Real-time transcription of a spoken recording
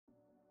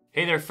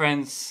Hey there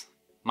friends,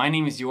 my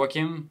name is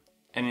Joachim,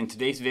 and in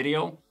today's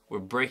video we're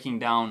breaking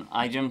down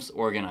IGEMS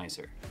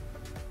Organizer.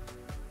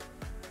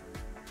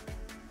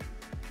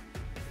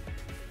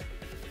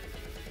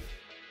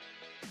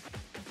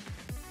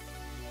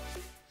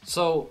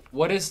 So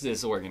what is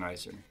this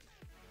organizer?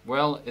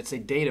 Well, it's a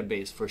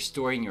database for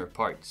storing your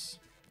parts.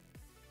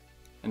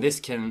 And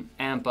this can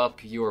amp up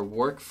your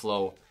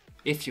workflow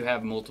if you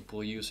have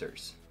multiple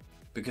users,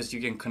 because you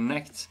can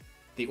connect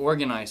the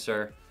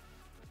organizer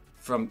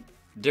from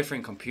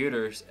different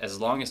computers as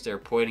long as they're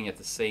pointing at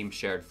the same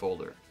shared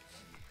folder.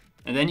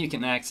 And then you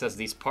can access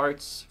these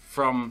parts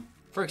from,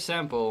 for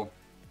example,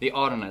 the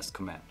AutoNest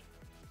command.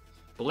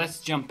 But let's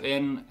jump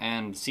in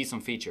and see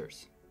some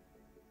features.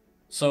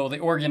 So the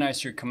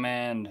organizer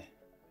command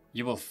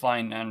you will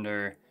find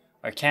under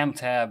our cam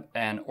tab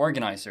and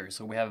organizer.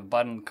 So we have a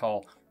button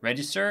called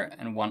register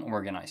and one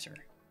organizer.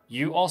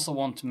 You also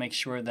want to make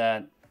sure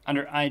that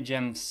under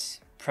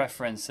IGEMS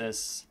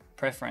preferences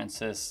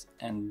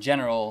and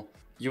general,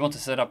 you want to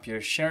set up your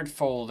shared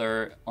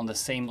folder on the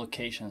same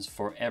locations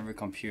for every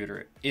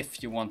computer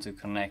if you want to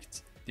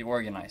connect the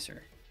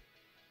organizer.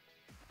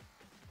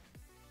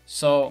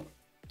 So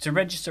to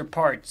register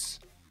parts,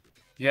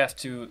 you have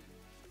to,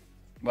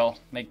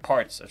 make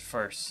parts at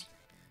first.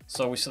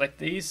 So we select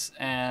these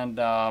and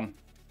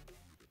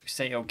we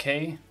say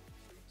OK.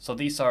 So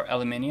these are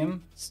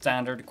aluminum,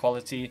 standard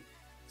quality,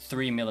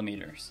 3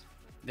 millimeters.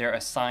 They're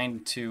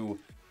assigned to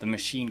the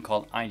machine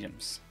called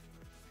IGEMS.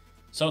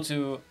 So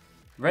to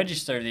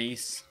register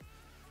these,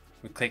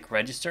 we click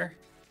register,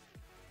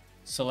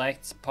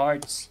 select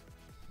parts,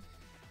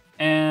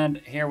 and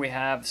here we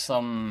have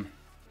some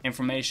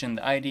information: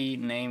 the ID,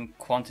 name,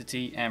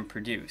 quantity, and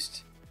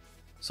produced.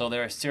 So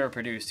there are 0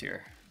 produced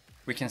here.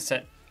 We can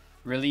set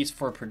release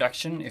for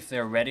production if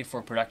they're ready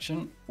for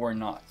production or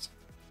not.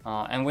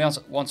 And we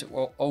also want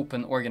to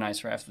open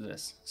organizer after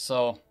this.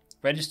 So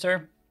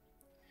register,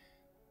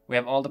 we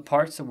have all the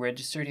parts that were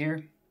registered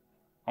here.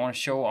 I want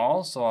to show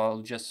all, so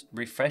I'll just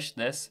refresh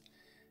this.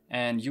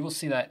 And you will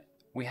see that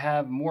we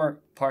have more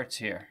parts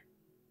here.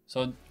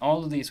 So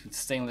all of these with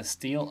stainless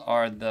steel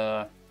are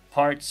the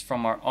parts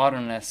from our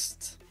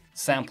AutoNest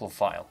sample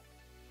file.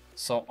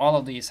 So all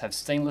of these have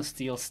stainless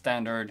steel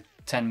standard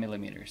 10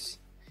 millimeters.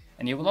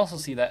 And you will also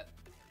see that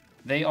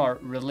they are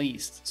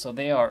released, so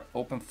they are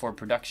open for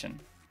production.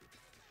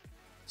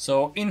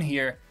 So in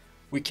here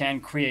we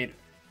can create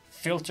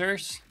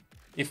filters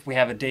if we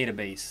have a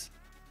database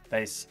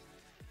that is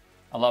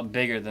a lot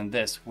bigger than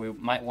this. We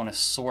might want to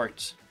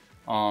sort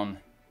on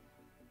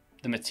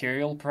the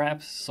material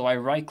perhaps. So I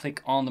right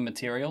click on the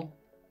material,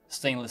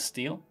 stainless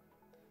steel.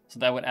 So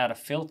that would add a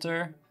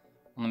filter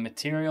on the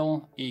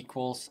material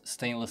equals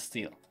stainless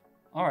steel.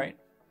 All right.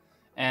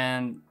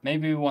 And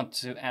maybe we want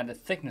to add a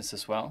thickness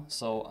as well.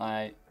 So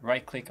I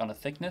right click on the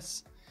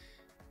thickness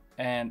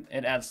and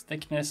it adds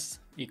thickness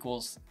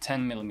equals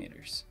 10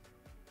 millimeters.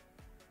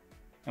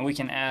 And we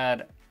can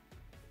add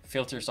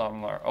filters of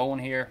our own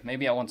here.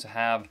 Maybe I want to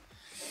have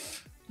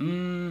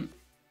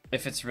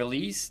if it's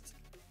released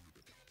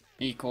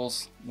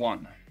equals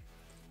 1.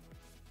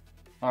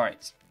 All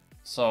right,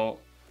 so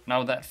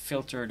now that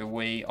filtered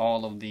away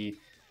all of the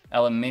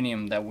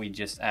aluminum that we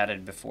just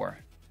added before.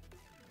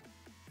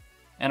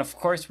 And of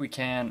course we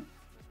can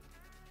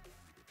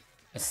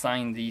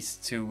assign these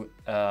to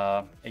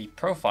a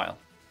profile.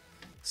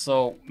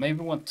 So maybe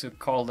we want to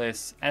call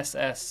this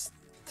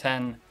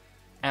SS10mm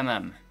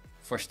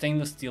for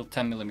stainless steel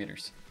 10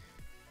 millimeters.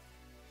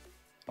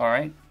 All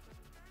right.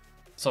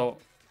 So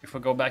if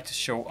we go back to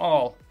show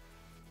all,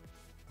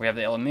 we have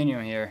the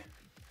aluminum here.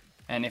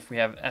 And if we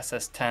have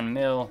SS10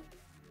 mil,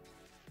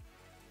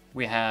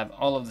 we have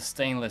all of the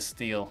stainless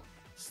steel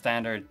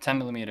standard 10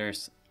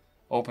 millimeters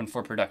open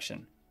for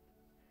production.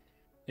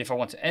 If I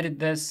want to edit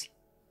this,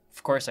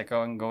 of course I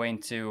can go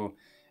into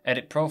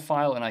edit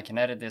profile and I can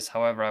edit this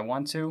however I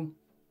want to.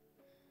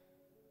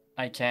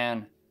 I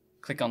can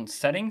click on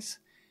settings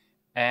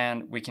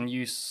and we can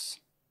use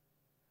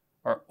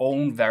our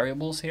own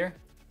variables here.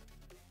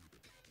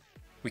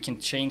 We can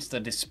change the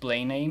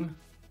display name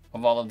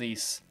of all of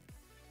these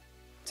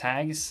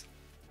tags.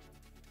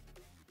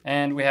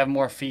 And we have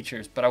more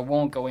features, but I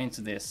won't go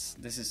into this.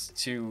 This is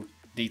too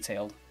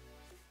detailed.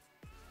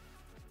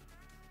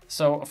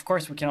 So of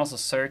course we can also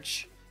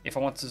search. If I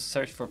want to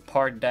search for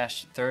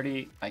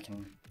part-30, I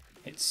can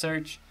hit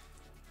search,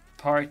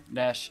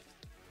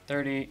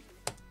 part-30,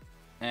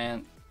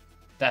 and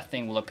that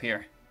thing will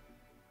appear.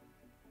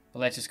 But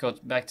let's just go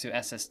back to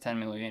SS10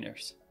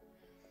 millimeters.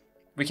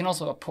 We can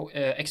also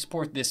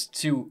export this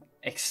to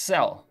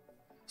Excel.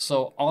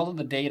 So all of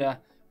the data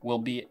will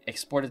be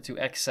exported to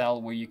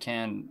Excel where you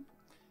can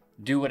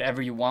do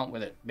whatever you want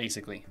with it,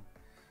 basically.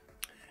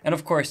 And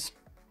of course,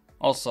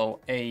 also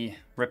a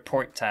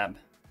report tab.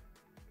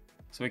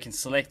 So we can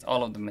select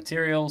all of the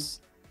materials,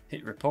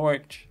 hit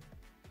report,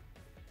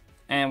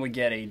 and we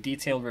get a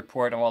detailed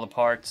report of all the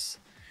parts,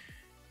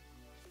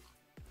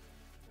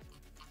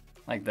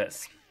 like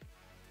this.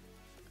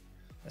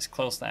 Let's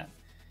close that.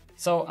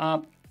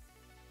 So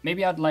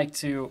maybe I'd like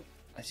to,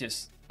 let's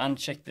just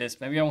uncheck this.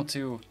 Maybe I want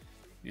to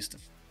use the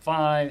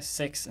 5,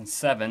 6, and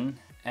 7,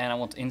 and I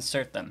want to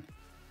insert them.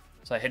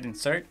 So I hit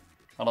insert,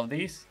 all of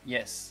these,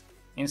 yes,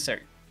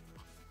 insert.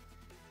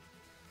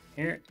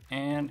 Here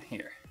and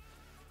here.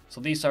 So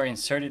these are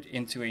inserted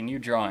into a new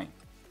drawing.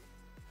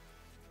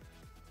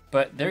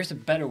 But there's a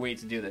better way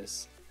to do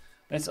this.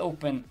 Let's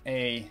open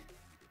a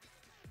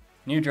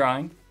new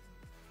drawing,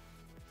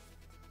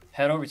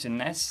 head over to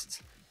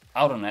Nest,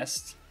 Auto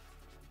Nest.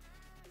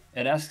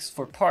 It asks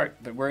for part,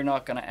 but we're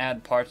not going to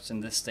add parts in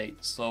this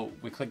state. So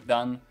we click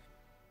done,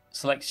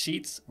 select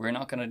sheets, we're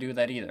not going to do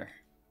that either.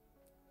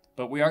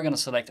 But we are going to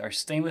select our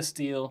stainless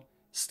steel,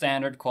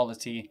 standard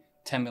quality,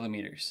 10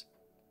 millimeters.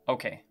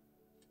 Okay.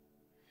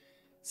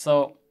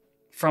 So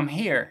from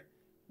here,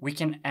 we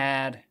can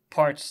add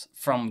parts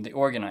from the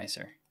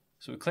organizer.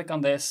 So we click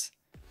on this,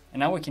 and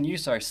now we can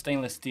use our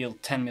stainless steel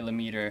 10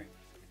 millimeter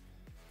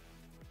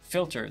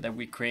filter that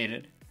we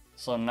created.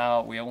 So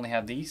now we only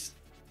have these.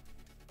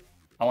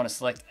 I want to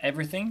select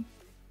everything,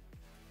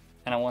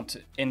 and I want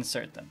to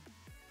insert them.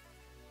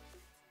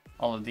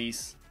 All of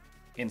these,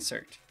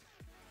 insert.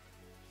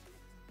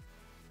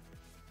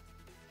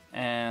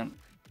 And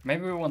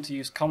maybe we want to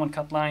use common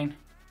cut line.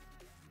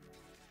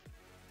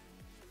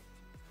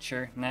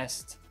 Sure,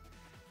 nest.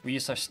 We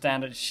use our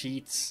standard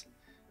sheets,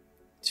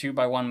 2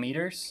 by 1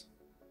 meters.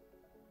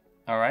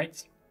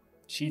 Alright,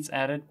 sheets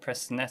added,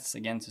 press nests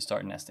again to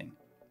start nesting.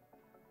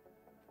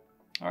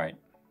 Alright.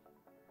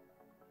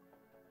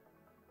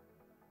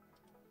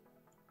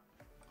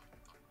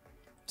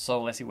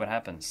 So let's see what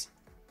happens.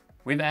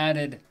 We've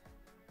added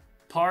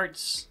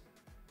parts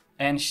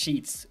and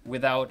sheets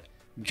without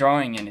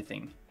drawing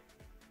anything.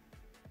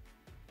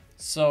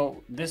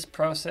 So this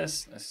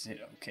process, let's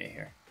hit OK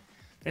here.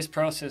 This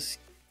process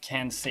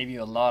can save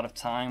you a lot of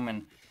time,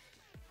 and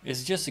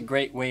it's just a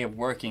great way of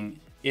working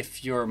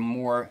if you're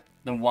more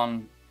than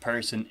one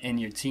person in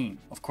your team.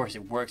 Of course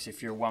it works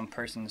if you're one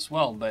person as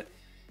well, but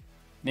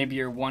maybe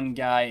you're one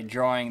guy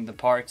drawing the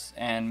parts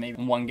and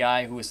maybe one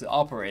guy who is the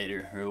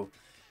operator who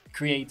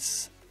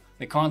creates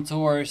the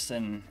contours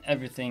and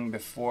everything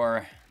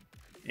before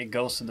it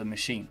goes to the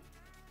machine.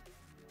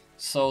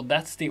 So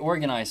that's the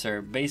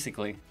organizer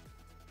basically.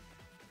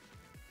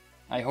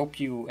 I hope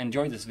you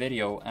enjoyed this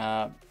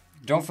video.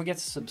 Don't forget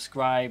to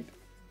subscribe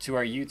to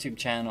our YouTube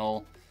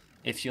channel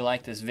if you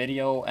like this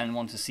video and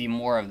want to see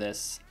more of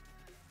this.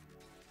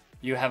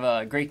 You have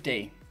a great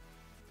day.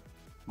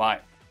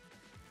 Bye.